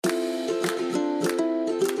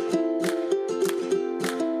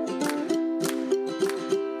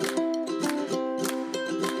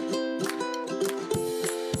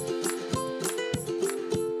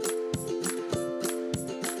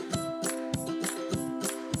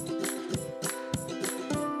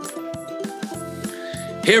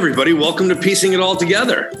Hey, everybody. Welcome to Piecing It All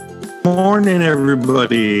Together. Morning,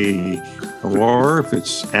 everybody. Or if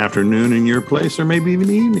it's afternoon in your place, or maybe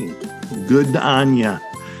even evening. Good on ya.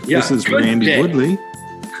 Yeah, this is Randy day. Woodley.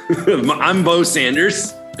 I'm Bo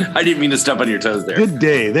Sanders. I didn't mean to step on your toes there. Good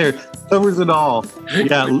day. There covers it all.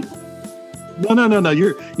 Yeah. No.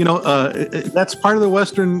 That's part of the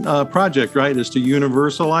Western project, right? Is to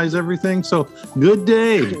universalize everything. So good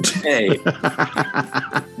day. Good day.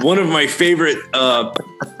 One of my favorite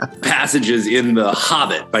passages in The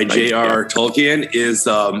Hobbit by J.R.R. Tolkien is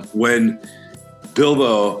when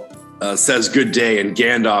Bilbo says good day and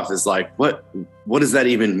Gandalf is like, what does that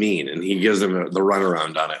even mean? And he gives him the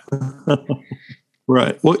runaround on it.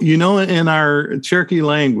 Right. Well, in our Cherokee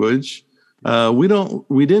language, we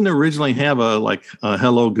didn't originally have a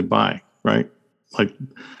hello, goodbye, right? Like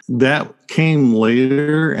that came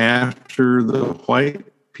later after the white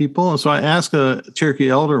people. And so I asked a Cherokee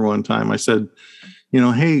elder one time, I said,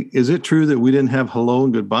 hey, is it true that we didn't have hello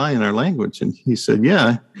and goodbye in our language? And he said,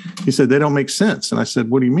 yeah. He said, they don't make sense. And I said,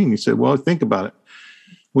 what do you mean? He said, well, think about it.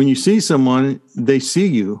 When you see someone, they see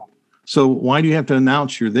you. So why do you have to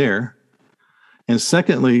announce you're there? And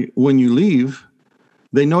secondly, when you leave,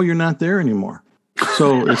 they know you're not there anymore.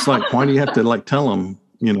 So it's like, why do you have to tell them,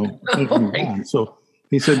 So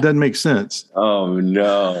he said, it doesn't make sense. Oh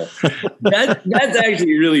no. That's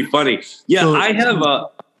actually really funny. Yeah. So, I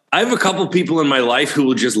have a couple people in my life who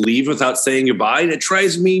will just leave without saying goodbye, and it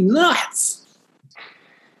drives me nuts.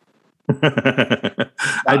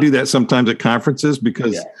 I do that sometimes at conferences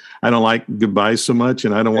because I don't like goodbyes so much,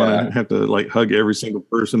 and I don't want to have to hug every single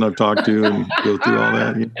person I've talked to and go through all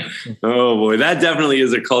that. Oh boy, that definitely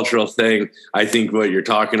is a cultural thing. I think what you're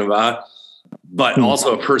talking about, but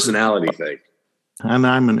also a personality thing. And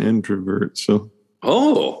I'm an introvert, so.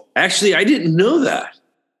 Oh, actually, I didn't know that.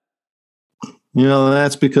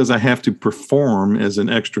 That's because I have to perform as an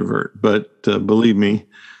extrovert. But believe me,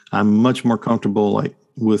 I'm much more comfortable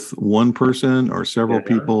with one person or several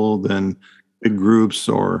people than big groups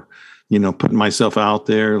or, putting myself out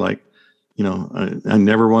there. I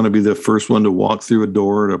never want to be the first one to walk through a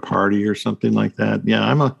door at a party or something like that.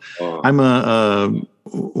 Yeah,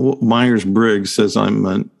 Myers-Briggs says I'm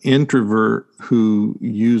an introvert who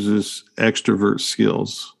uses extrovert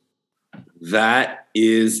skills. That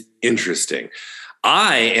is interesting.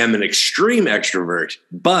 I am an extreme extrovert,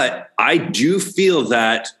 but I do feel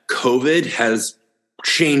that COVID has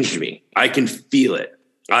changed me. I can feel it.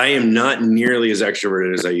 I am not nearly as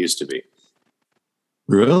extroverted as I used to be.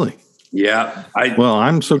 Really? Yeah. Well,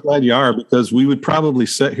 I'm so glad you are, because we would probably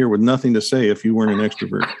sit here with nothing to say if you weren't an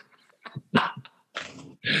extrovert.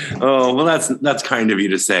 Oh, well, that's kind of you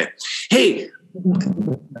to say. Hey,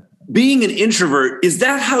 being an introvert, is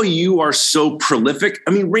that how you are so prolific?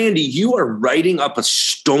 I mean, Randy, you are writing up a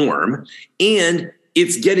storm and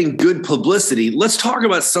it's getting good publicity. Let's talk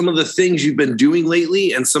about some of the things you've been doing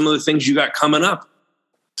lately and some of the things you got coming up.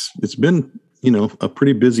 It's been, a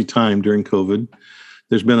pretty busy time during COVID.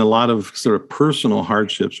 There's been a lot of sort of personal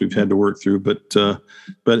hardships we've had to work through,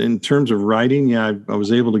 but in terms of writing, I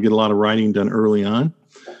was able to get a lot of writing done early on.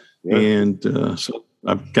 Yeah. And so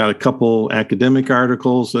I've got a couple academic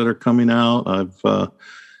articles that are coming out.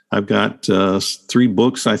 I've got 3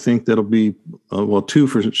 books, I think, that'll be, 2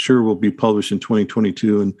 for sure will be published in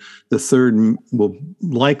 2022, and the third will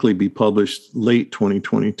likely be published late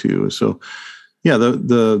 2022. So, yeah, I've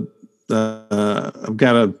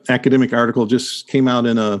got an academic article just came out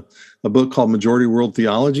in a book called Majority World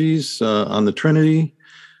Theologies on the Trinity,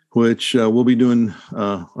 which we'll be doing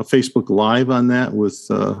a Facebook Live on that with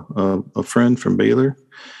a friend from Baylor.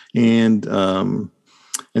 And then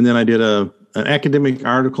I did an academic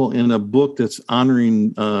article in a book that's honoring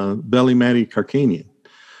Beli Matti Carcanian.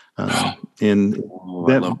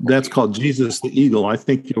 That's called Jesus the Eagle. I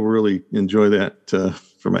think you'll really enjoy that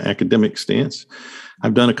from an academic stance.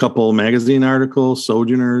 I've done a couple of magazine articles,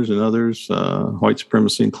 Sojourners and others, White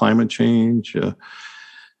Supremacy and Climate Change.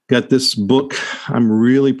 Got this book I'm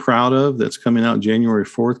really proud of that's coming out January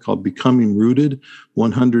 4th called Becoming Rooted,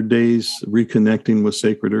 100 Days Reconnecting with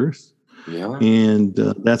Sacred Earth. Yeah. And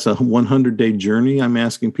that's a 100-day journey I'm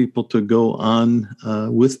asking people to go on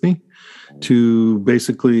with me to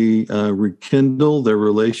basically rekindle their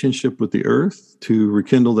relationship with the earth, to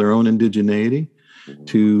rekindle their own indigeneity,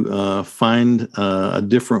 to find a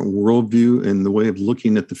different worldview in the way of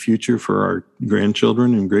looking at the future for our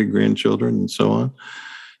grandchildren and great-grandchildren and so on.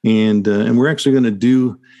 And we're actually going to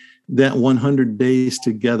do that 100 days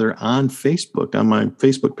together on Facebook, on my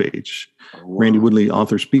Facebook page, Randy Woodley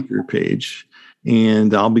author speaker page.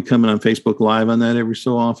 And I'll be coming on Facebook Live on that every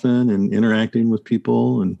so often and interacting with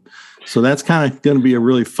people. And so that's kind of going to be a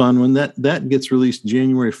really fun one. That gets released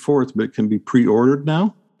January 4th, but it can be pre-ordered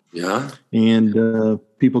now. Yeah. And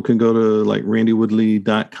people can go to like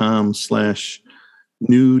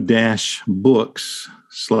randywoodley.com/new-books/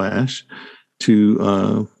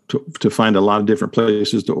 to find a lot of different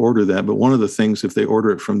places to order that. But one of the things, if they order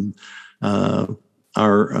it from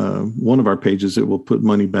one of our pages, it will put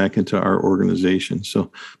money back into our organization.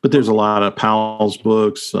 So, but there's a lot of Powell's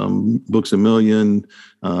books, Books A Million,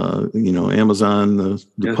 Amazon,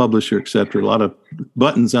 the publisher, et cetera. A lot of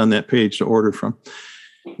buttons on that page to order from.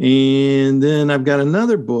 And then I've got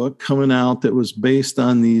another book coming out that was based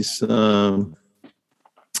on these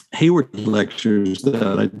Hayward lectures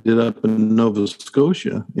that I did up in Nova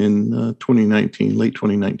Scotia in 2019, late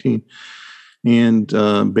 2019. And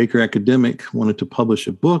Baker Academic wanted to publish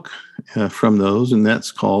a book from those, and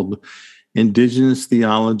that's called Indigenous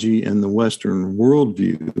Theology and the Western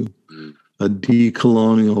Worldview, a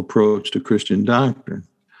Decolonial Approach to Christian Doctrine.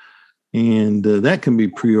 And that can be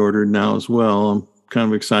pre-ordered now as well. I'm kind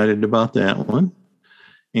of excited about that one.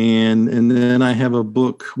 And then I have a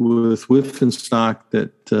book with Whiffenstock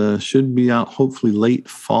that should be out hopefully late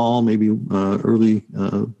fall, maybe early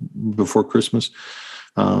before Christmas,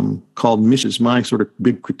 called Mission. My sort of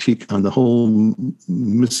big critique on the whole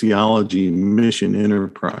missiology mission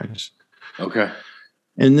enterprise. Okay.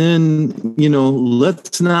 And then,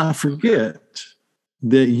 let's not forget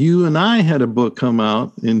that you and I had a book come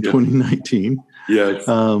out in 2019. Yes.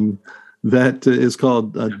 That is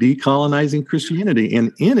called Decolonizing Christianity.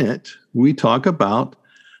 And in it, we talk about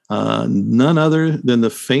none other than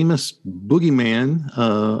the famous boogeyman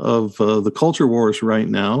of the culture wars right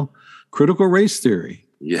now, critical race theory.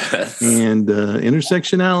 Yes. And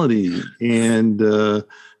intersectionality and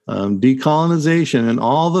decolonization and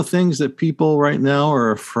all the things that people right now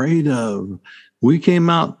are afraid of. We came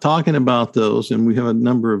out talking about those, and we have a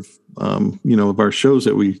number of of our shows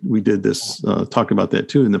that we did this talked about that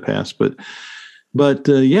too in the past. But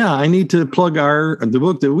I need to plug the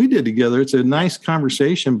book that we did together. It's a nice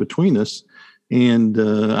conversation between us, and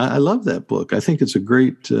I love that book. I think it's a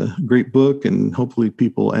great book, and hopefully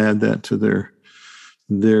people add that to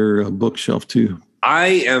their bookshelf too.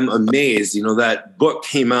 I am amazed. That book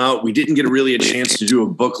came out. We didn't get really a chance to do a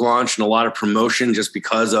book launch and a lot of promotion just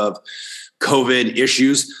because of COVID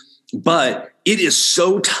issues, but it is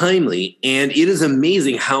so timely, and it is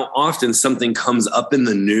amazing how often something comes up in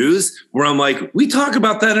the news where I'm like, we talk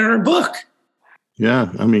about that in our book.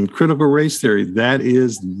 Yeah. I mean, critical race theory, that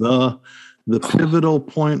is the pivotal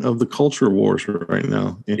point of the culture wars right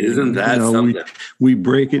now. And, isn't that something? We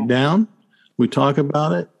break it down. We talk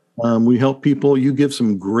about it. We help people. You give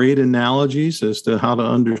some great analogies as to how to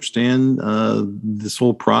understand this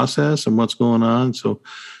whole process and what's going on. So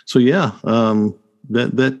yeah,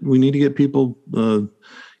 that we need to get people,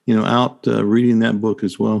 out reading that book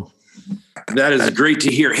as well. That is great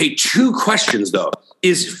to hear. Hey, 2 questions though.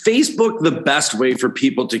 Is Facebook the best way for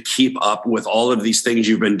people to keep up with all of these things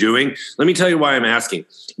you've been doing? Let me tell you why I'm asking.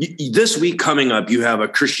 This week coming up, you have a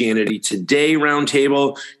Christianity Today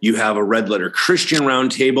roundtable. You have a Red Letter Christian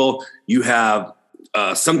roundtable. You have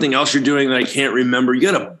something else you're doing that I can't remember. You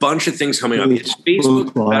got a bunch of things coming up. Is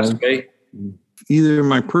Facebook the best way? Either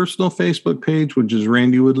my personal Facebook page, which is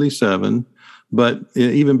Randy Woodley 7, but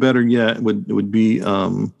even better yet would be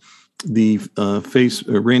the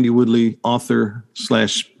Randy Woodley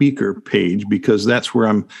author/speaker page, because that's where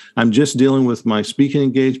I'm just dealing with my speaking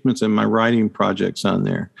engagements and my writing projects on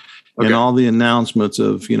there. Okay. And all the announcements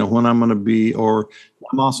of, when I'm going to be, or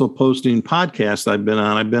I'm also posting podcasts I've been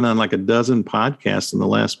on like a dozen podcasts in the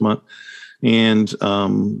last month. And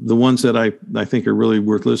the ones that I think are really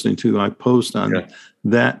worth listening to, I post on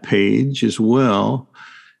that page as well.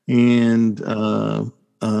 And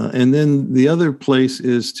then the other place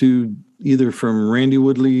is to either from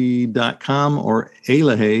randywoodley.com or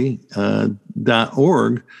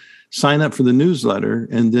elahay.org, sign up for the newsletter.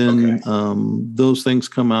 And then those things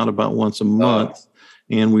come out about once a month,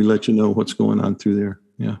 and we let you know what's going on through there.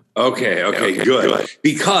 Yeah. Okay, good.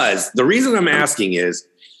 Because the reason I'm asking is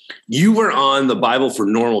you were on the Bible for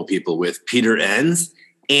Normal People with Peter Enns,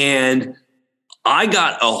 and I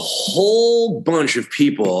got a whole bunch of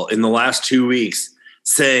people in the last 2 weeks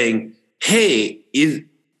saying, "Hey, do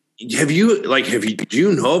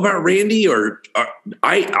you know about Randy? Or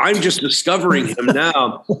I'm just discovering him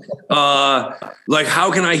now.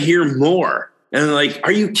 How can I hear more?" And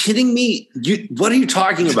are you kidding me? What are you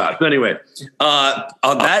talking about? So anyway,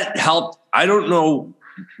 that helped. I don't know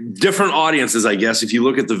different audiences, I guess, if you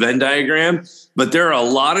look at the Venn diagram, but there are a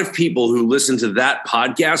lot of people who listen to that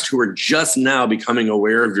podcast who are just now becoming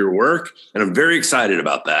aware of your work. And I'm very excited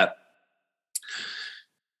about that.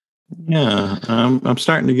 Yeah, I'm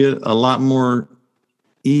starting to get a lot more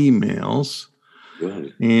emails.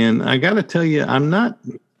 Good. And I got to tell you, I'm not,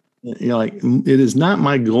 it is not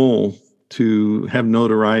my goal to have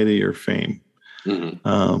notoriety or fame.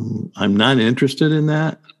 Mm-hmm. I'm not interested in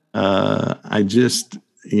that. I just,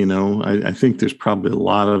 I think there's probably a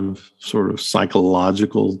lot of sort of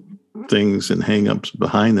psychological things and hangups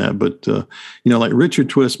behind that. But, like Richard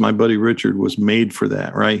Twist, my buddy Richard, was made for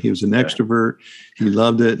that, right? He was an extrovert. He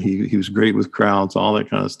loved it. He was great with crowds, all that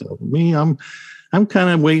kind of stuff. Me, I'm kind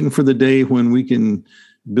of waiting for the day when we can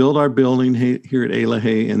build our building here at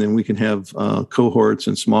Elohei, and then we can have cohorts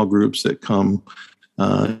and small groups that come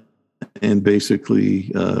and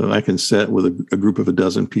basically I can set with a group of a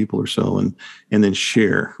dozen people or so and then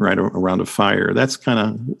share right around a fire. That's kind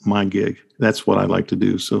of my gig. That's what I like to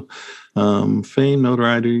do. So fame,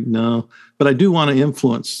 notoriety, no. But I do want to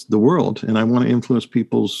influence the world, and I want to influence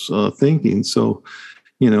people's thinking. So,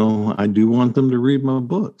 I do want them to read my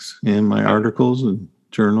books and my articles and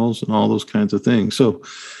journals and all those kinds of things. So,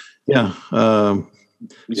 yeah. So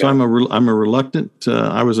I'm a reluctant.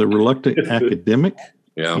 I was a reluctant academic.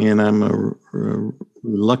 Yeah. And I'm a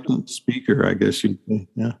reluctant speaker, I guess you'd say.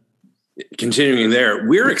 Yeah. Continuing there,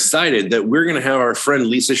 we're excited that we're going to have our friend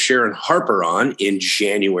Lisa Sharon Harper on in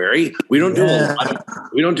January. We don't do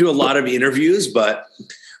a lot of interviews, but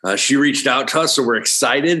she reached out to us, so we're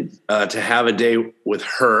excited to have a day with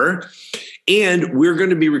her. And we're going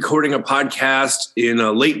to be recording a podcast in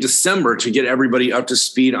late December to get everybody up to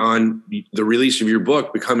speed on the release of your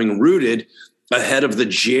book, Becoming Rooted, ahead of the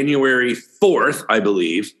January 4th, I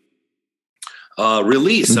believe,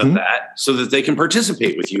 release of that, so that they can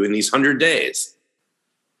participate with you in these 100 days.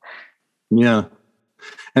 Yeah.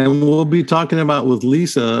 And we'll be talking about with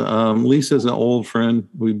Lisa. Lisa's an old friend.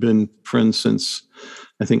 We've been friends since,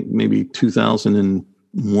 I think, maybe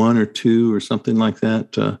 2001 or 2 or something like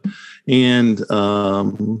that. And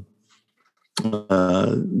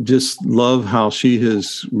just love how she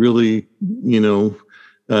has really,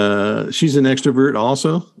 she's an extrovert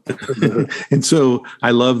also. And so I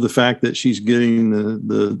love the fact that she's getting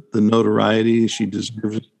the notoriety she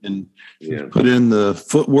deserves and put in the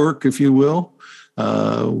footwork, if you will,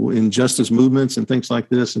 in justice movements and things like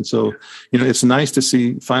this. And so, it's nice to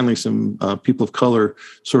see finally some people of color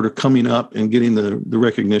sort of coming up and getting the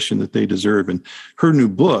recognition that they deserve. And her new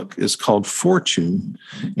book is called Fortune.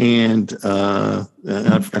 And I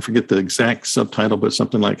forget the exact subtitle, but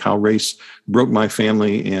something like How Race Broke My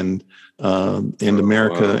Family and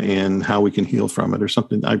America, and how we can heal from it, or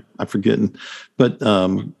something. I'm forgetting. But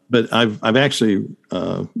I've actually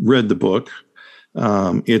read the book.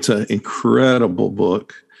 It's an incredible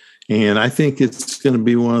book, and I think it's going to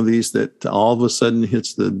be one of these that all of a sudden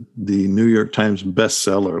hits the New York Times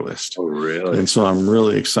bestseller list. Oh, really? And so I'm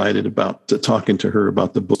really excited about talking to her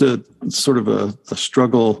about the book. It's sort of a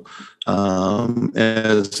struggle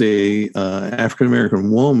as a African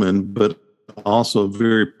American woman, but also a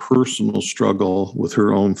very personal struggle with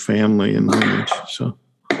her own family and lineage. So.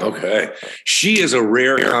 Okay. She is a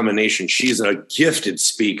rare combination. She's a gifted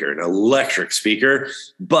speaker, an electric speaker,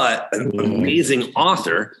 but an amazing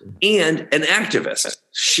author and an activist.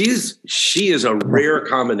 She is a rare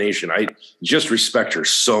combination. I just respect her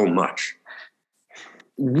so much.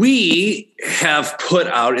 We have put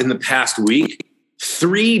out in the past week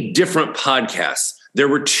 3 different podcasts. There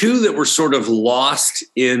were 2 that were sort of lost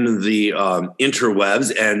in the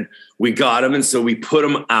interwebs, and we got them. And so we put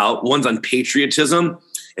them out. One's on patriotism,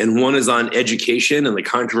 and one is on education and the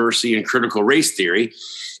controversy in critical race theory.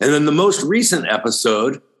 And then the most recent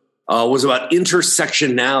episode was about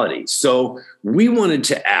intersectionality. So we wanted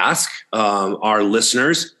to ask our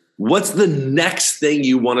listeners, what's the next thing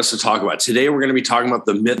you want us to talk about? Today, we're going to be talking about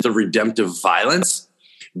the myth of redemptive violence.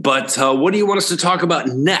 But what do you want us to talk about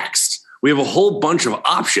next? We have a whole bunch of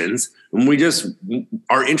options, and we just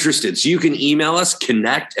are interested. So you can email us,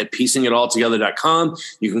 connect@piecingitalltogether.com.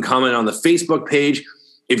 You can comment on the Facebook page.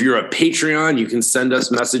 If you're a Patreon, you can send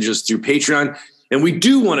us messages through Patreon. And we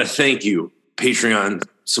do want to thank you, Patreon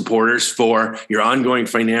supporters, for your ongoing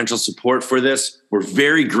financial support for this. We're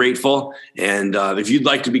very grateful. And if you'd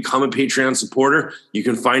like to become a Patreon supporter, you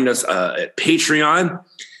can find us at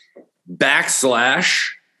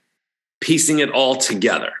Patreon.com/piecing it all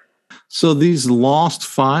together. So these lost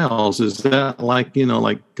files, is that like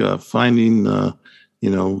finding, the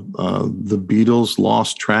Beatles'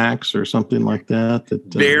 lost tracks or something like that?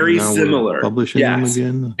 Very similar. Publishing them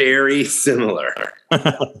again? Very similar.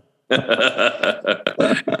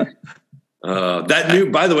 That new,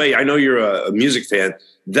 by the way, I know you're a music fan.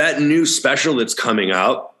 That new special that's coming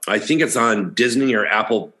out, I think it's on Disney or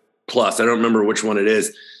Apple Plus. I don't remember which one it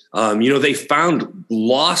is. They found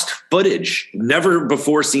lost footage, never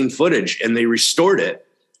before seen footage, and they restored it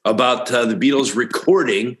about the Beatles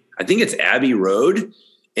recording. I think it's Abbey Road,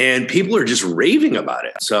 and people are just raving about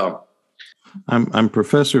it. So I'm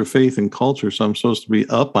professor of faith and culture, so I'm supposed to be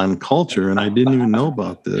up on culture, and I didn't even know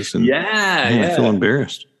about this. And I feel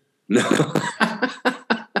embarrassed. No.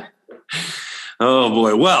 Oh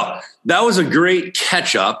boy. Well, that was a great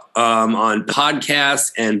catch up on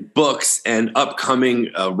podcasts and books and upcoming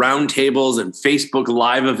roundtables and Facebook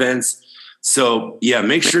Live events. So yeah,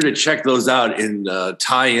 make sure to check those out and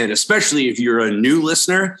tie in, especially if you're a new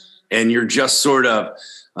listener and you're just sort of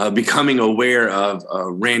becoming aware of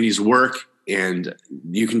Randy's work, and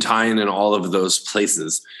you can tie in all of those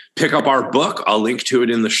places. Pick up our book. I'll link to it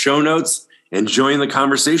in the show notes and join the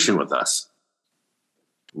conversation with us.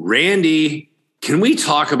 Randy, can we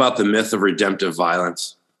talk about the myth of redemptive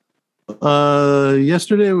violence?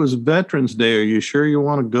 Yesterday was Veterans Day. Are you sure you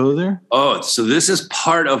want to go there? Oh, so this is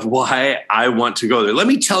part of why I want to go there. Let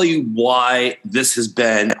me tell you why this has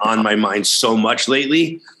been on my mind so much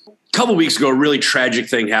lately. A couple weeks ago, a really tragic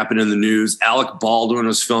thing happened in the news. Alec Baldwin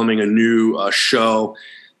was filming a new show.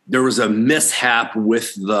 There was a mishap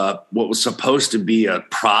with what was supposed to be a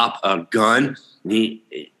prop, a gun. He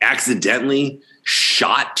accidentally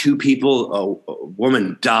shot two people. A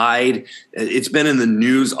woman died. It's been in the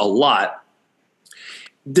news a lot.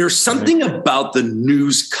 There's something about the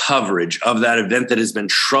news coverage of that event that has been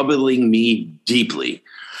troubling me deeply,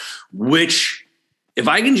 which, if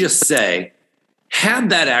I can just say, had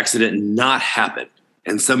that accident not happened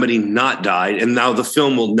and somebody not died, and now the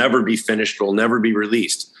film will never be finished, will never be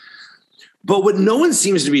released. But what no one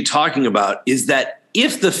seems to be talking about is that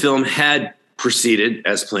if the film had proceeded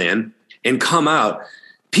as planned and come out,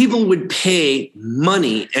 people would pay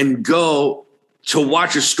money and go to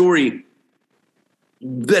watch a story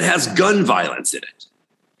that has gun violence in it.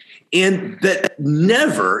 And that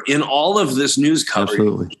never in all of this news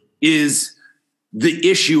coverage is the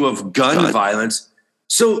issue of gun violence.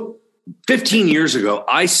 So 15 years ago,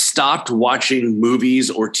 I stopped watching movies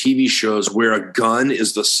or TV shows where a gun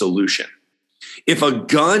is the solution. If a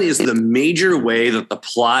gun is the major way that the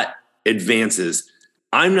plot advances,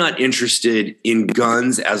 I'm not interested in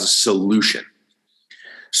guns as a solution.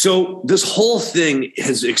 So this whole thing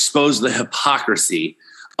has exposed the hypocrisy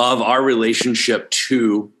of our relationship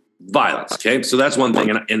to violence. Okay, so that's one thing,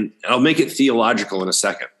 and I'll make it theological in a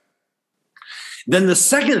second. Then the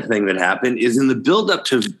second thing that happened is in the buildup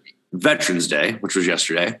to Veterans Day, which was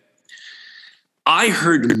yesterday, I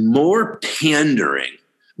heard more pandering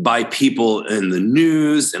by people in the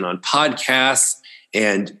news and on podcasts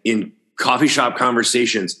and in coffee shop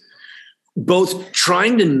conversations, both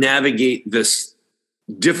trying to navigate this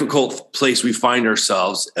difficult place we find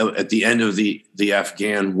ourselves at the end of the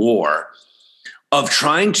Afghan war, of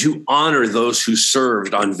trying to honor those who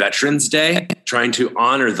served on Veterans Day, trying to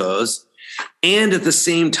honor those, and at the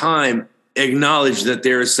same time acknowledge that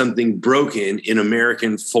there is something broken in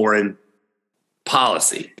American foreign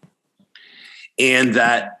policy, and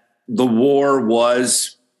that the war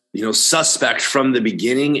was, suspect from the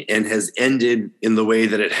beginning and has ended in the way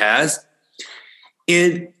that it has.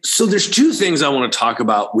 And so there's two things I want to talk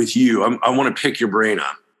about with you. I want to pick your brain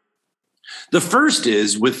on. The first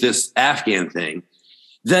is with this Afghan thing,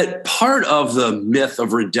 that part of the myth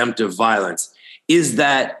of redemptive violence is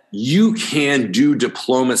that you can do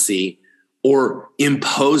diplomacy or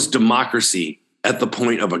impose democracy at the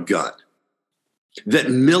point of a gun. That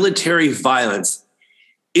military violence,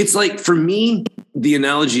 it's like, for me, the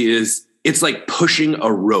analogy is it's like pushing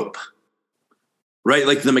a rope, right?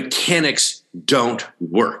 Like the mechanics don't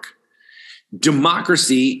work.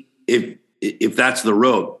 Democracy, if that's the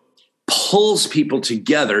rope, pulls people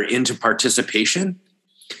together into participation.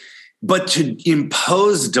 But to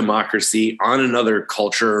impose democracy on another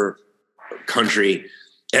culture, country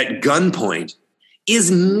at gunpoint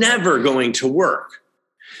is never going to work.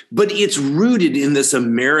 But it's rooted in this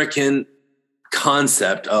American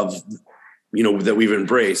concept of, that we've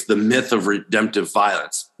embraced, the myth of redemptive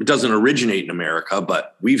violence. It doesn't originate in America,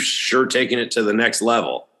 but we've sure taken it to the next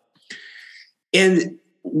level. And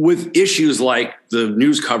with issues like the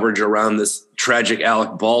news coverage around this tragic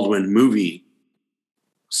Alec Baldwin movie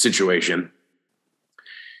situation,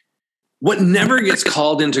 what never gets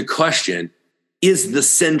called into question is the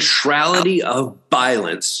centrality of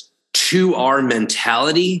violence to our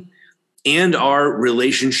mentality and our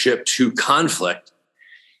relationship to conflict.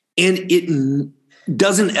 And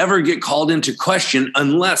doesn't ever get called into question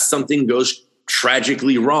unless something goes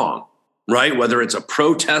tragically wrong, right? Whether it's a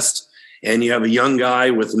protest and you have a young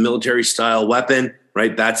guy with a military style weapon,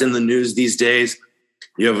 right? That's in the news these days.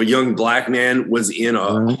 You have a young black man was in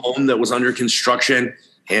a home that was under construction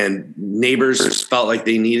and neighbors felt like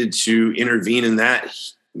they needed to intervene in that,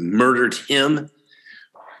 murdered him.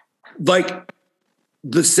 Like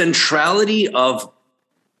the centrality of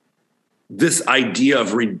this idea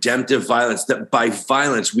of redemptive violence, that by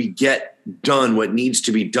violence we get done what needs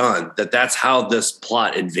to be done, that's how this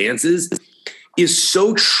plot advances, is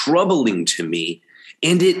so troubling to me.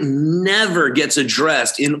 And it never gets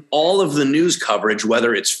addressed in all of the news coverage,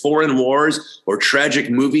 whether it's foreign wars or tragic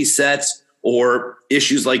movie sets or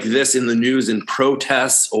issues like this in the news in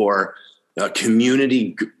protests or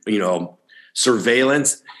community,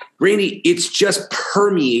 surveillance. Randy, it just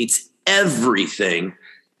permeates everything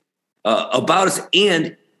about us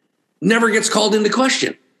and never gets called into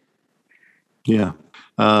question. Yeah.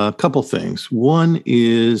 A couple things. One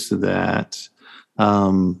is that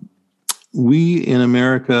we in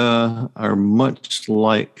America are much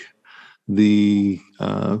like the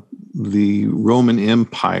Roman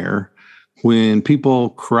Empire, when people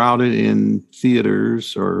crowded in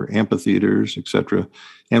theaters or amphitheaters, etc.,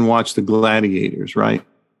 and watched the gladiators, right?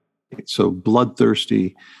 So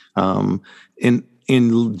bloodthirsty. And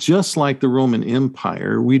just like the Roman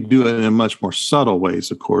Empire, we do it in much more subtle ways,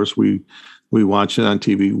 of course. We watch it on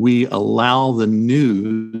TV. We allow the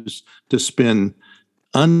news to spend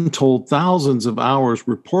untold thousands of hours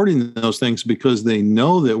reporting those things because they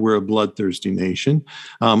know that we're a bloodthirsty nation.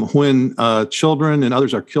 When children and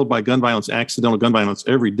others are killed by gun violence, accidental gun violence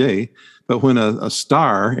every day, but when a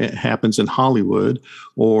star, it happens in Hollywood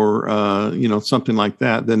or something like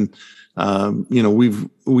that, then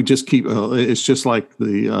we just keep. It's just like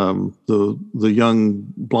the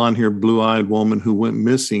young blonde-haired, blue-eyed woman who went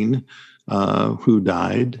missing. Who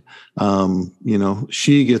died,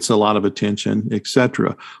 she gets a lot of attention,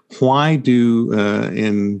 etc. Why do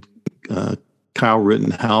in Kyle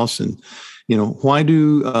Rittenhouse and, why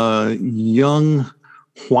do young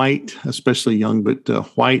white, especially young, but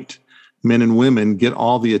white men and women get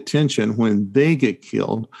all the attention when they get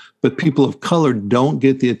killed, but people of color don't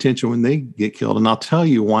get the attention when they get killed? And I'll tell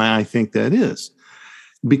you why I think that is.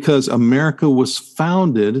 Because America was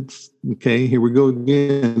founded, okay, here we go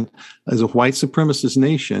again, as a white supremacist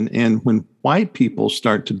nation. And when white people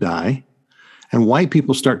start to die and white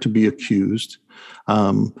people start to be accused,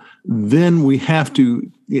 then we have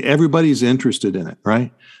to, everybody's interested in it,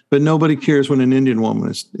 right? But nobody cares when an Indian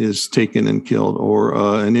woman is taken and killed, or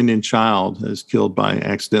an Indian child is killed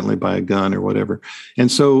accidentally by a gun or whatever.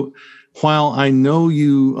 And so while I know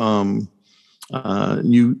you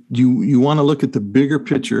want to look at the bigger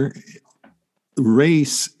picture,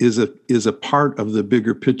 race is a part of the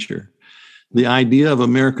bigger picture. The idea of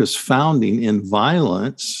America's founding in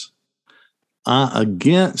violence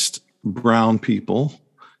against brown people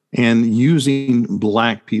and using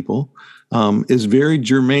black people is very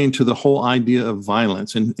germane to the whole idea of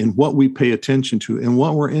violence and what we pay attention to and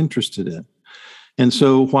what we're interested in. And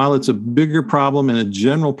so while it's a bigger problem and a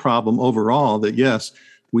general problem overall, that yes,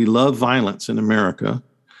 we love violence in America,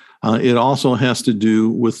 it also has to do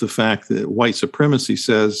with the fact that white supremacy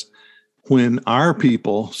says when our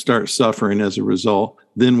people start suffering as a result,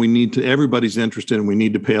 then everybody's interested and we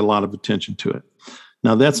need to pay a lot of attention to it.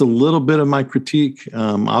 Now, that's a little bit of my critique.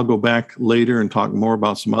 I'll go back later and talk more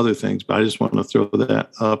about some other things, but I just want to throw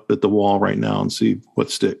that up at the wall right now and see what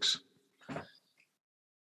sticks.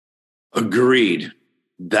 Agreed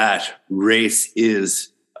that race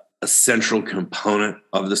is a central component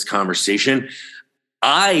of this conversation.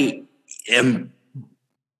 I am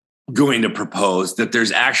going to propose that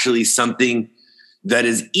there's actually something that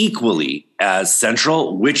is equally as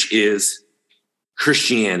central, which is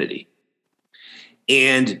Christianity.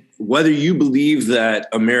 And whether you believe that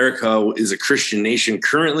America is a Christian nation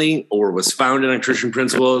currently or was founded on Christian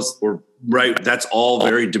principles, or right, that's all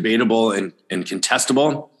very debatable and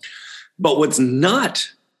contestable. But what's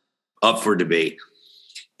not up for debate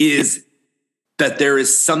is that there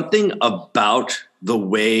is something about the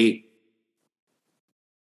way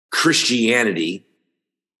Christianity,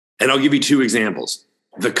 and I'll give you two examples.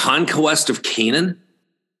 The conquest of Canaan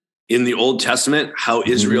in the Old Testament, how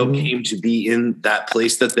Israel came to be in that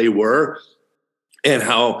place that they were, and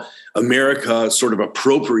how America sort of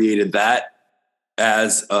appropriated that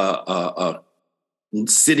as a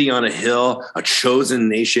city on a hill, a chosen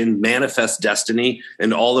nation, manifest destiny,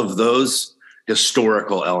 and all of those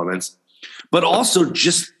historical elements, but also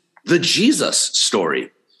just the Jesus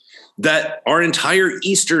story, that our entire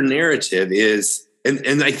Easter narrative is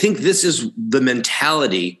and I think this is the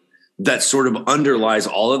mentality that sort of underlies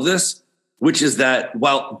all of this, which is that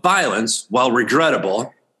while violence, while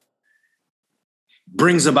regrettable,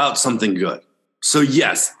 brings about something good. So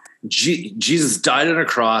yes, Jesus died on a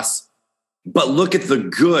cross, but look at the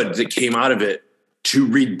good that came out of it to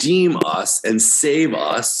redeem us and save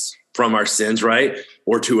us from our sins, right?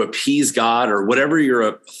 Or to appease God, or whatever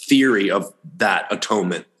your theory of that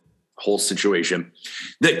atonement whole situation.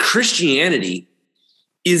 That Christianity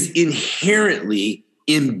is inherently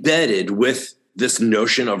embedded with this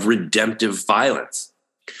notion of redemptive violence.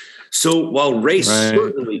 So while race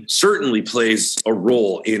certainly plays a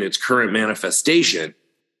role in its current manifestation,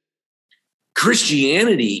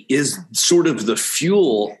 Christianity is sort of the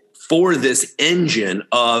fuel for this engine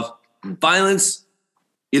of violence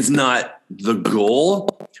is not the goal,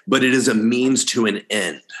 but it is a means to an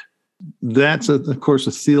end. That's, of course,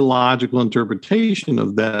 a theological interpretation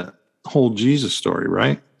of that whole Jesus story,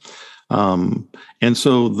 right? And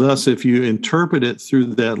so thus, if you interpret it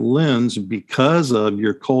through that lens, because of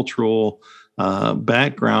your cultural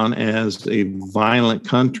background as a violent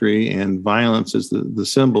country and violence is the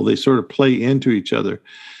symbol, they sort of play into each other.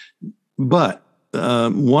 But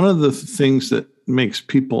one of the things that makes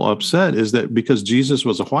people upset is that because Jesus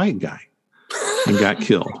was a white guy and got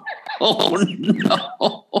killed. Oh,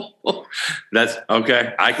 no. That's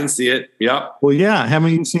okay. I can see it. Yeah. Well, yeah.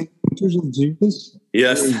 Haven't you seen pictures of Jesus?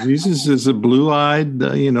 Yes. Jesus is a blue-eyed,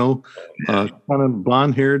 kind of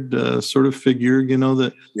blonde-haired sort of figure,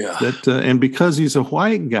 and because he's a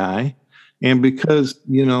white guy and because,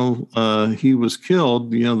 he was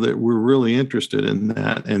killed, that we're really interested in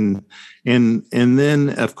that. And then,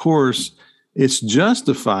 of course, it's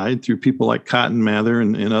justified through people like Cotton Mather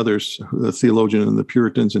and others, the theologian and the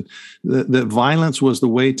Puritans, and that violence was the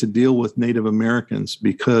way to deal with Native Americans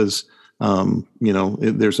because,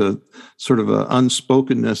 there's a sort of an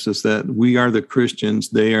unspokenness is that we are the Christians,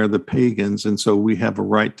 they are the pagans, and so we have a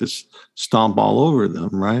right to stomp all over them,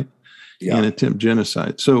 right? Yeah. And attempt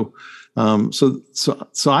genocide. So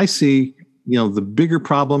I see, the bigger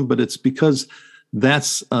problem, but it's because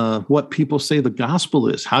that's what people say the gospel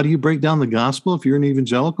is. How do you break down the gospel if you're an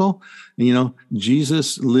evangelical?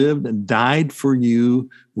 Jesus lived and died for you,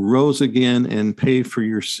 rose again, and paid for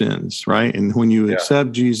your sins, right? And when you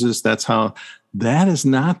accept Jesus, that is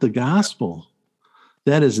not the gospel.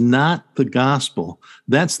 That is not the gospel.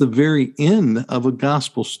 That's the very end of a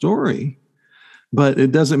gospel story. But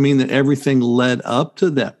it doesn't mean that everything led up to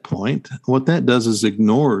that point. What that does is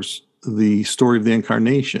ignores the story of the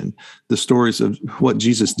incarnation, the stories of what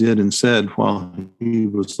Jesus did and said while he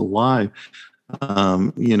was alive,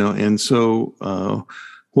 and so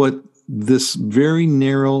what this very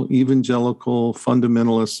narrow evangelical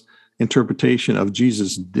fundamentalist interpretation of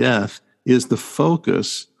Jesus' death is the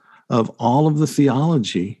focus of all of the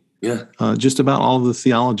theology. Yeah, just about all of the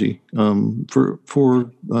theology for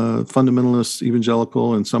fundamentalists,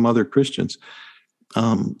 evangelical, and some other Christians.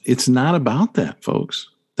 It's not about that, folks.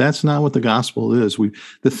 That's not what the gospel is.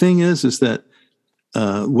 The thing is that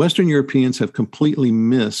Western Europeans have completely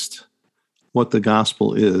missed what the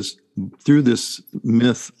gospel is through this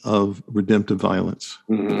myth of redemptive violence.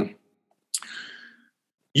 Mm-hmm.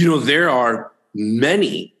 There are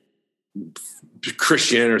many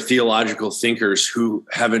Christian or theological thinkers who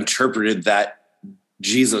have interpreted that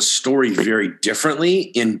Jesus story very differently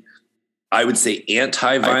in, I would say,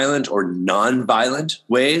 anti-violent or non-violent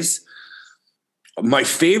ways. My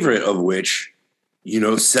favorite of which,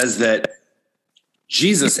 says that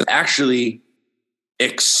Jesus actually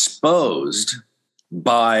exposed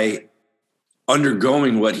by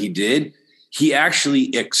undergoing what he did, he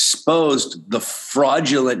actually exposed the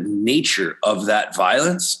fraudulent nature of that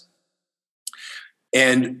violence.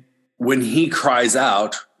 And when he cries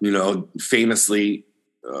out, famously,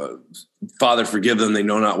 Father, forgive them, they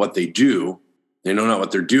know not what they do. They know not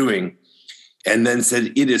what they're doing. And then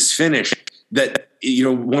said, it is finished. That,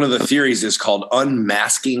 one of the theories is called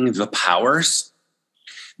unmasking the powers,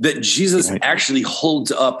 that Jesus actually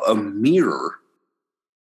holds up a mirror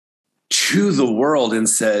to the world and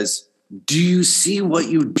says, do you see what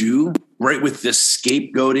you do, right, with this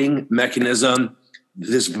scapegoating mechanism,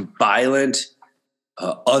 this violent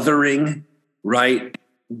othering, right,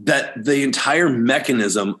 that the entire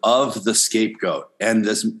mechanism of the scapegoat and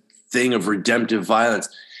this thing of redemptive violence,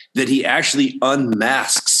 that he actually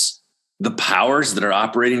unmasks the powers that are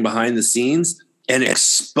operating behind the scenes and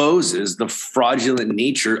exposes the fraudulent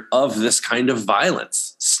nature of this kind of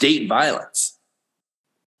violence, state violence.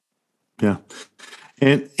 Yeah.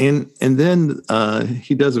 And then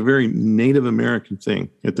he does a very Native American thing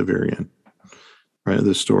at the very end, right, of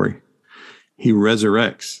the story. He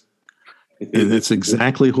resurrects. And that's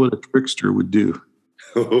exactly what a trickster would do.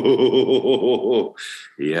 Oh,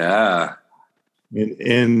 yeah.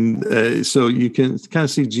 And so you can kind of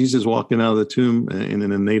see Jesus walking out of the tomb, and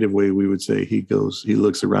in a native way, we would say he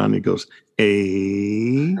looks around and he goes,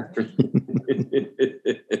 "Hey."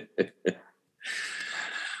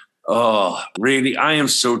 Oh, Randy, I am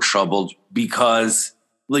so troubled because,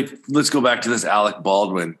 like, let's go back to this Alec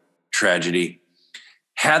Baldwin tragedy.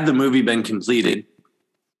 Had the movie been completed,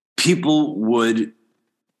 people would,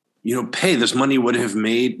 pay. This movie would have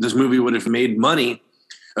made money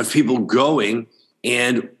of people going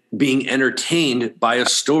and being entertained by a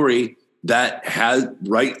story that has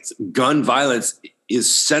gun violence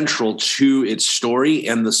is central to its story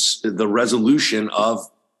and the resolution of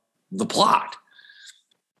the plot.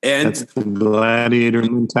 And that's the gladiator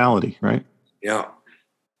mentality, right? Yeah.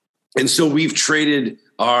 And so we've traded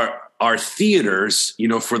our theaters,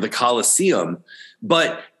 for the Coliseum,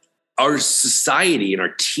 but our society and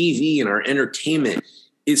our TV and our entertainment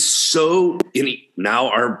is so now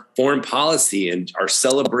our foreign policy and our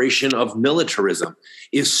celebration of militarism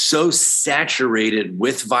is so saturated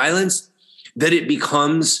with violence that it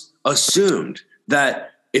becomes assumed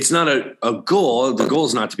that it's not a goal. The goal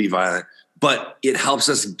is not to be violent, but it helps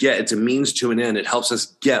us it's a means to an end. It helps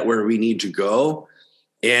us get where we need to go.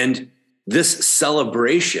 And this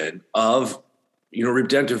celebration of,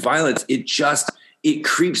 redemptive violence, it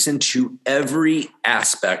creeps into every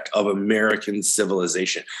aspect of American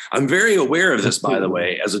civilization. I'm very aware of this, by the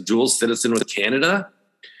way, as a dual citizen with Canada,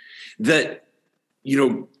 that,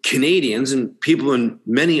 Canadians and people in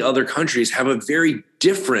many other countries have a very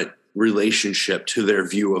different relationship to their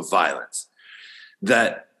view of violence.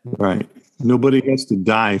 That right. Nobody has to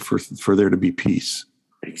die for there to be peace.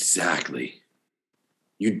 Exactly.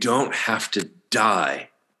 You don't have to die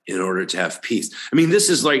in order to have peace. I mean, this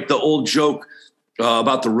is like the old joke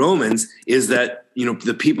about the Romans is that,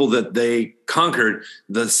 the people that they conquered,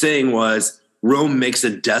 the saying was Rome makes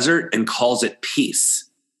a desert and calls it peace,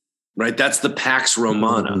 right? That's the Pax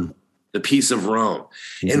Romana, the peace of Rome.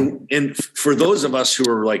 Mm-hmm. And for those of us who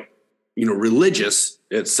are religious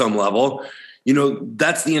at some level,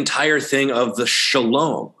 that's the entire thing of the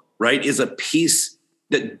shalom, right? Is a peace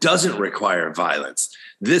that doesn't require violence.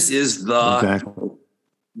 This is the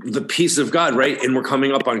peace of God, right? And we're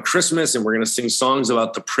coming up on Christmas and we're going to sing songs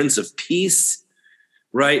about the Prince of Peace,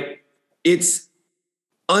 right? It's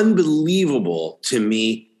unbelievable to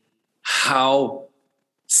me how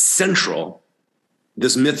central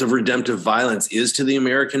this myth of redemptive violence is to the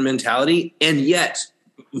American mentality. And yet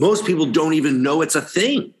most people don't even know it's a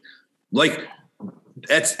thing. Like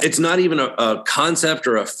it's not even a concept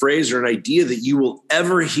or a phrase or an idea that you will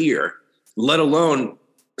ever hear, let alone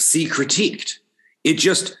see critiqued.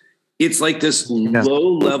 It's like this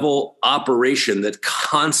low level operation that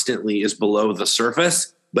constantly is below the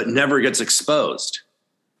surface, but never gets exposed.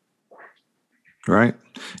 Right.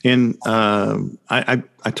 And I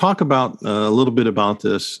talk about a little bit about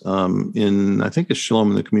this in, I think it's Shalom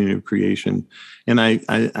in the Community of Creation. And I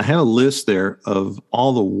had a list there of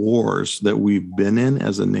all the wars that we've been in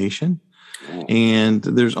as a nation. And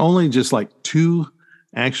there's only just like two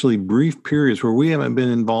actually brief periods where we haven't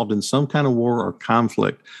been involved in some kind of war or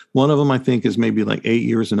conflict. One of them, I think, is maybe like 8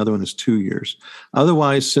 years. Another one is 2 years.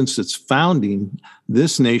 Otherwise, since its founding,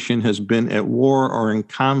 this nation has been at war or in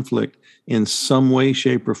conflict in some way,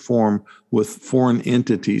 shape, or form with foreign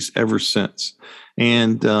entities ever since.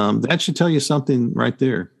 And that should tell you something right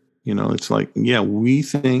there. It's like, we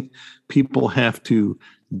think people have to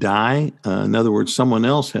die. In other words, someone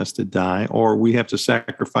else has to die, or we have to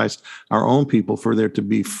sacrifice our own people for there to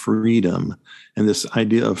be freedom. And this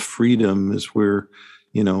idea of freedom is where,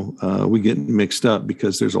 we get mixed up,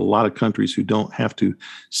 because there's a lot of countries who don't have to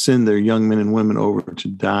send their young men and women over to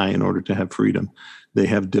die in order to have freedom. They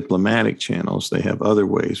have diplomatic channels. They have other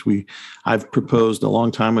ways. I've proposed a long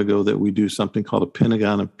time ago that we do something called a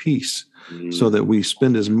Pentagon of Peace, so that we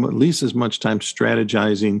spend at least as much time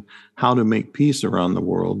strategizing how to make peace around the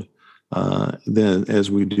world than as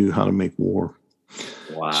we do how to make war.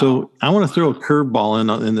 Wow. So I want to throw a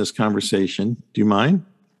curveball in this conversation. Do you mind?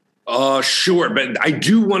 Sure. But I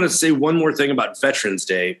do want to say one more thing about Veterans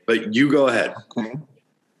Day, but you go ahead. Okay.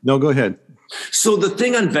 No, go ahead. So the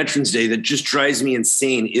thing on Veterans Day that just drives me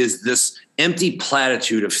insane is this empty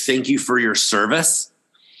platitude of thank you for your service,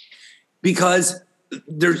 because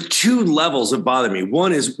there's two levels that bother me.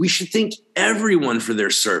 One is we should thank everyone for their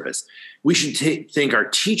service. We should thank our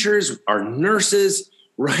teachers, our nurses,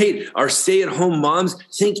 right? Our stay-at-home moms.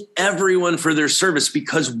 Thank everyone for their service,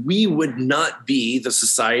 because we would not be the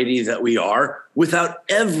society that we are without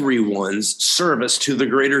everyone's service to the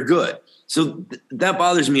greater good. So that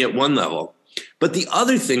bothers me at one level. But the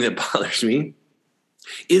other thing that bothers me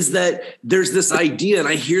is that there's this idea, and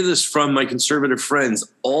I hear this from my conservative friends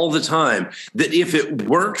all the time, that if it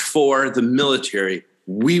weren't for the military,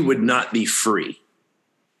 we would not be free.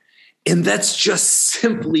 And that's just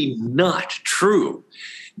simply not true.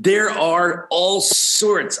 There are all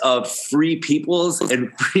sorts of free peoples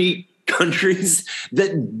and free countries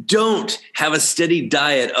that don't have a steady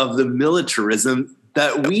diet of the militarism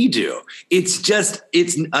that we do.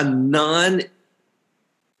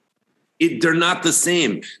 They're not the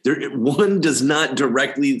same. One does not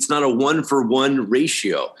directly, it's not a 1-for-1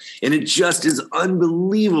 ratio. And it just is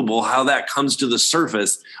unbelievable how that comes to the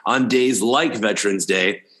surface on days like Veterans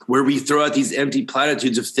Day, where we throw out these empty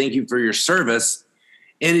platitudes of thank you for your service.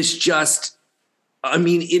 And it's just,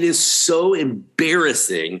 it is so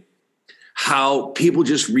embarrassing how people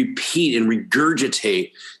just repeat and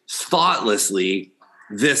regurgitate thoughtlessly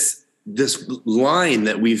this line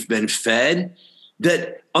that we've been fed,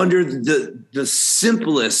 that under the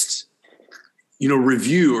simplest,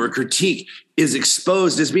 review or critique is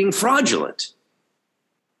exposed as being fraudulent.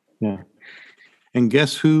 Yeah. And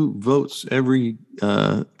guess who votes every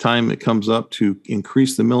time it comes up to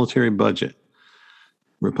increase the military budget?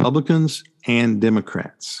 Republicans and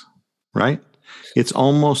Democrats, right? It's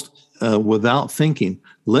almost without thinking.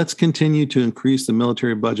 Let's continue to increase the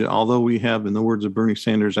military budget, although we have, in the words of Bernie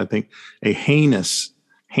Sanders, I think, a heinous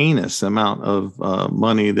amount of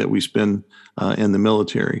money that we spend in the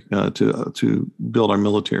military to build our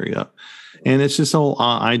military up. And it's this whole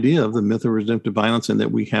idea of the myth of redemptive violence, and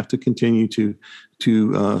that we have to continue to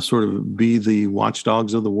sort of be the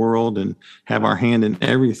watchdogs of the world and have our hand in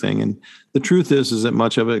everything. And the truth is that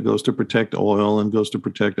much of it goes to protect oil and goes to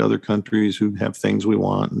protect other countries who have things we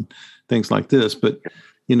want and things like this. But,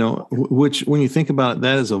 which when you think about it,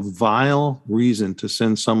 that is a vile reason to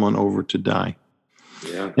send someone over to die.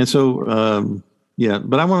 Yeah. And so,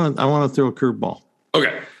 but I want to throw a curveball.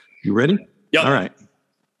 Okay. You ready? Yeah. All right.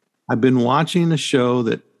 I've been watching a show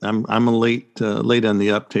that I'm a late on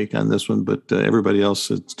the uptake on this one, but everybody else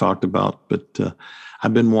has talked about. But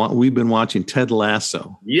we've been watching Ted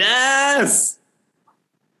Lasso. Yes.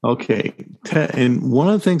 Okay. And one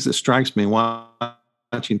of the things that strikes me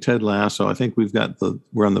watching Ted Lasso, I think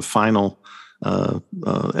we're on the final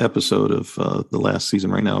episode of the last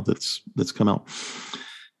season right now that's come out.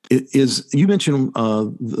 It is, you mentioned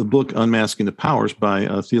the book Unmasking the Powers by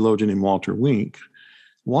a theologian named Walter Wink.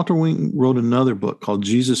 Walter Wink wrote another book called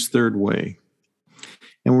Jesus' Third Way,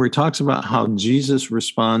 and where he talks about how Jesus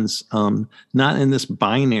responds not in this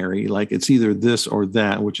binary, like it's either this or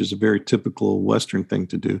that, which is a very typical Western thing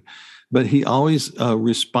to do, but he always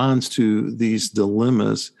responds to these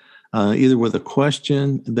dilemmas either with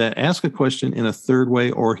ask a question in a third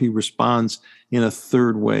way, or he responds in a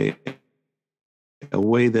third way, a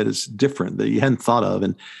way that is different that you hadn't thought of.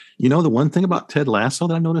 And the one thing about Ted Lasso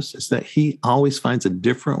that I noticed is that he always finds a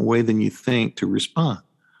different way than you think to respond.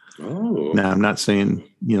 Oh. Now, I'm not saying,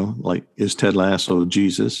 like, is Ted Lasso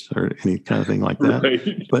Jesus or any kind of thing like that,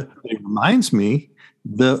 right. But it reminds me,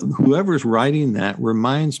 whoever's writing that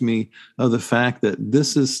reminds me of the fact that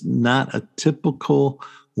this is not a typical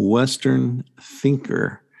Western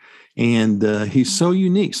thinker. And he's so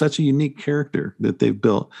unique, such a unique character that they've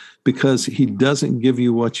built, because he doesn't give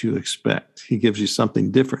you what you expect. He gives you something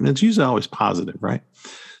different. And it's usually always positive, right?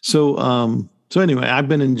 So anyway, I've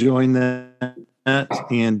been enjoying that.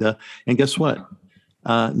 And guess what?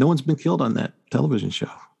 No one's been killed on that television show.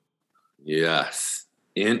 Yes.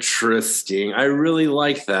 Interesting. I really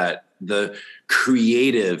like that. The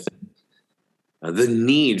creative, the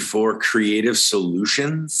need for creative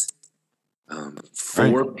solutions.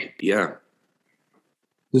 Right. Yeah.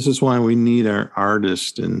 This is why we need our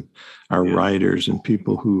artists and our writers and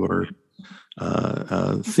people who are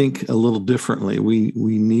think a little differently. We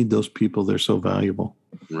need those people. They're so valuable.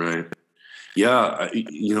 Right. Yeah.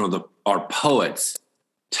 Our poets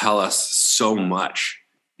tell us so much,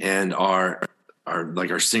 and our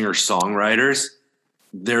singer songwriters,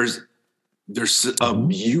 there's a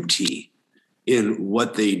beauty in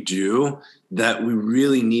what they do that we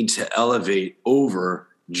really need to elevate over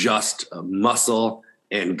just muscle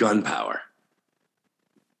and gunpowder.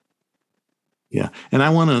 Yeah, and I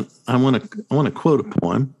want to quote a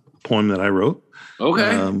poem that I wrote.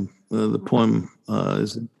 Okay. The poem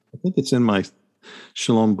is, I think it's in my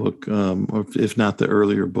Shalom book, or if not the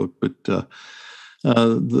earlier book, but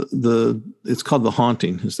it's called "The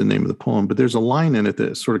Haunting" is the name of the poem. But there's a line in it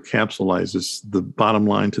that sort of capsulizes the bottom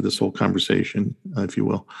line to this whole conversation, if you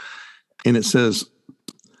will. And it says,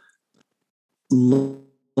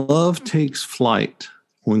 "Love takes flight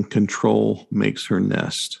when control makes her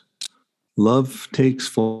nest. Love takes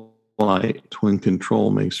flight when control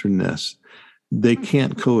makes her nest. They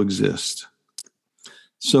can't coexist.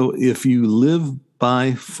 So if you live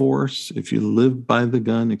by force, if you live by the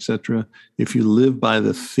gun, etc., if you live by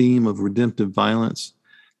the theme of redemptive violence,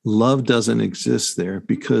 love doesn't exist there,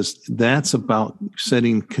 because that's about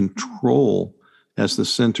setting control as the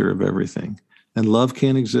center of everything. And love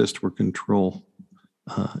can't exist where control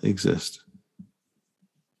exists.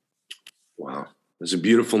 Wow. That's a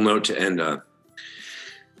beautiful note to end on.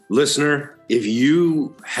 Listener, if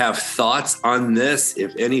you have thoughts on this,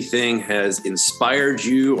 if anything has inspired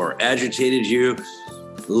you or agitated you,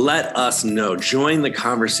 let us know. Join the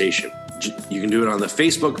conversation. You can do it on the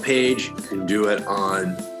Facebook page. You can do it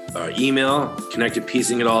on email, Connected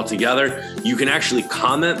Piecing It All Together. You can actually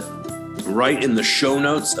comment right in the show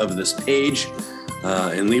notes of this page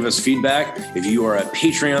and leave us feedback. If you are a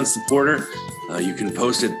Patreon supporter, you can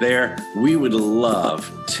post it there. We would love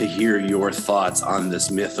to hear your thoughts on this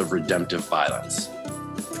myth of redemptive violence.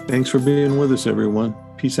 Thanks for being with us, everyone.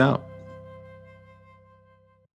 Peace out.